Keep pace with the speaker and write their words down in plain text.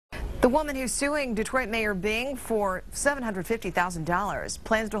The woman who's suing Detroit Mayor Bing for $750,000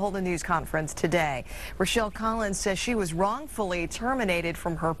 plans to hold a news conference today. Rochelle Collins says she was wrongfully terminated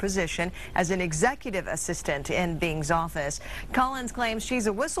from her position as an executive assistant in Bing's office. Collins claims she's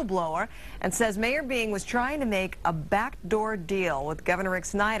a whistleblower and says Mayor Bing was trying to make a backdoor deal with Governor Rick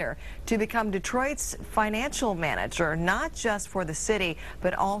Snyder to become Detroit's financial manager, not just for the city,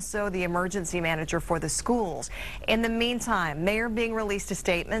 but also the emergency manager for the schools. In the meantime, Mayor Bing released a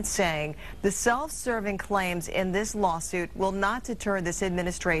statement saying the self-serving claims in this lawsuit will not deter this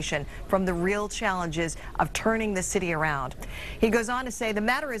administration from the real challenges of turning the city around. He goes on to say the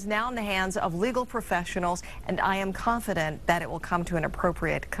matter is now in the hands of legal professionals, and I am confident that it will come to an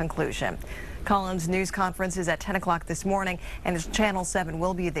appropriate conclusion. Collins' news conference is at 10 o'clock this morning, and Channel 7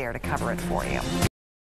 will be there to cover it for you.